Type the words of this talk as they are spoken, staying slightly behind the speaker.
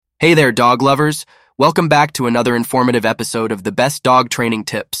Hey there, dog lovers. Welcome back to another informative episode of the best dog training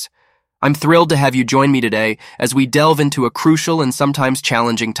tips. I'm thrilled to have you join me today as we delve into a crucial and sometimes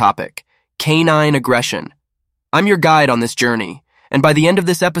challenging topic, canine aggression. I'm your guide on this journey, and by the end of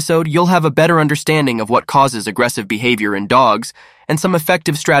this episode, you'll have a better understanding of what causes aggressive behavior in dogs and some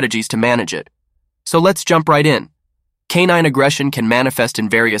effective strategies to manage it. So let's jump right in. Canine aggression can manifest in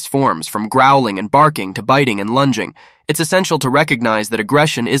various forms, from growling and barking to biting and lunging. It's essential to recognize that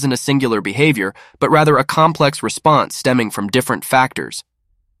aggression isn't a singular behavior, but rather a complex response stemming from different factors.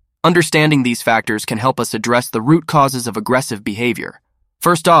 Understanding these factors can help us address the root causes of aggressive behavior.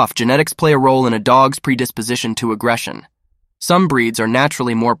 First off, genetics play a role in a dog's predisposition to aggression. Some breeds are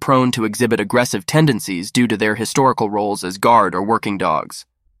naturally more prone to exhibit aggressive tendencies due to their historical roles as guard or working dogs.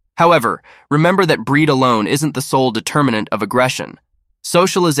 However, remember that breed alone isn't the sole determinant of aggression.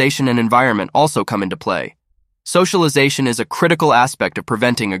 Socialization and environment also come into play. Socialization is a critical aspect of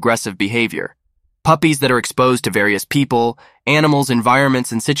preventing aggressive behavior. Puppies that are exposed to various people, animals,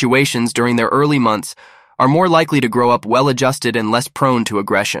 environments, and situations during their early months are more likely to grow up well-adjusted and less prone to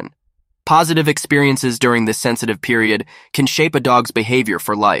aggression. Positive experiences during this sensitive period can shape a dog's behavior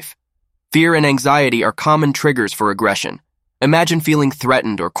for life. Fear and anxiety are common triggers for aggression. Imagine feeling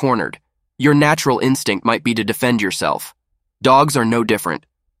threatened or cornered. Your natural instinct might be to defend yourself. Dogs are no different.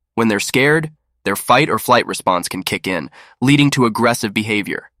 When they're scared, their fight or flight response can kick in, leading to aggressive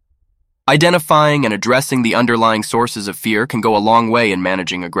behavior. Identifying and addressing the underlying sources of fear can go a long way in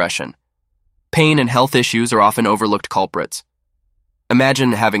managing aggression. Pain and health issues are often overlooked culprits.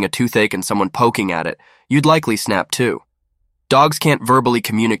 Imagine having a toothache and someone poking at it. You'd likely snap too. Dogs can't verbally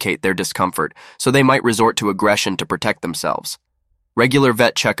communicate their discomfort, so they might resort to aggression to protect themselves. Regular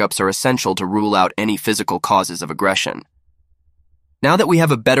vet checkups are essential to rule out any physical causes of aggression. Now that we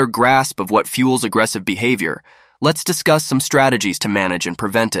have a better grasp of what fuels aggressive behavior, let's discuss some strategies to manage and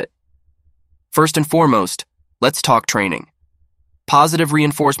prevent it. First and foremost, let's talk training. Positive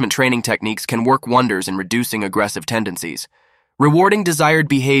reinforcement training techniques can work wonders in reducing aggressive tendencies. Rewarding desired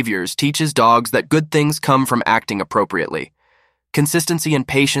behaviors teaches dogs that good things come from acting appropriately. Consistency and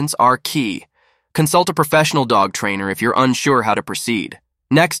patience are key. Consult a professional dog trainer if you're unsure how to proceed.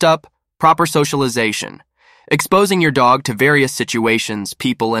 Next up, proper socialization. Exposing your dog to various situations,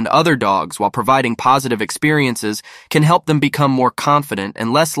 people, and other dogs while providing positive experiences can help them become more confident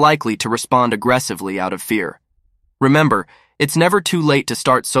and less likely to respond aggressively out of fear. Remember, it's never too late to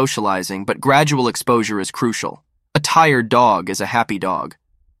start socializing, but gradual exposure is crucial. A tired dog is a happy dog.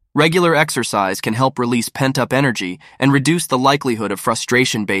 Regular exercise can help release pent-up energy and reduce the likelihood of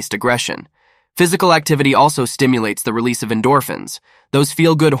frustration-based aggression. Physical activity also stimulates the release of endorphins, those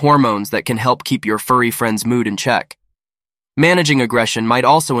feel-good hormones that can help keep your furry friend's mood in check. Managing aggression might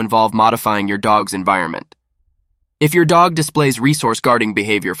also involve modifying your dog's environment. If your dog displays resource-guarding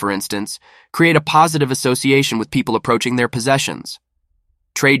behavior, for instance, create a positive association with people approaching their possessions.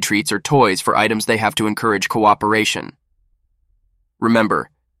 Trade treats or toys for items they have to encourage cooperation. Remember,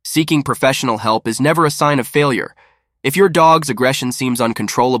 seeking professional help is never a sign of failure. If your dog's aggression seems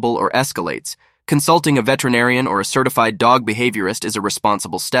uncontrollable or escalates, consulting a veterinarian or a certified dog behaviorist is a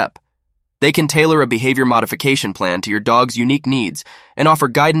responsible step. They can tailor a behavior modification plan to your dog's unique needs and offer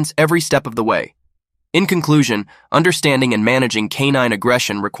guidance every step of the way. In conclusion, understanding and managing canine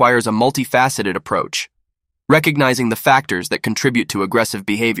aggression requires a multifaceted approach. Recognizing the factors that contribute to aggressive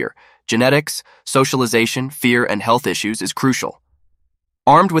behavior, genetics, socialization, fear, and health issues is crucial.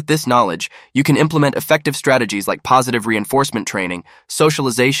 Armed with this knowledge, you can implement effective strategies like positive reinforcement training,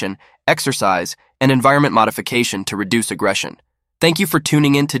 socialization, exercise, and environment modification to reduce aggression. Thank you for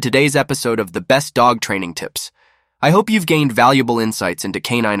tuning in to today's episode of the best dog training tips. I hope you've gained valuable insights into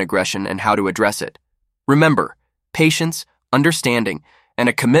canine aggression and how to address it. Remember, patience, understanding, and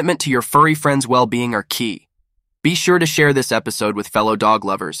a commitment to your furry friend's well-being are key. Be sure to share this episode with fellow dog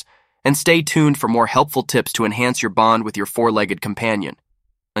lovers, and stay tuned for more helpful tips to enhance your bond with your four-legged companion.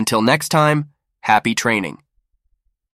 Until next time, happy training.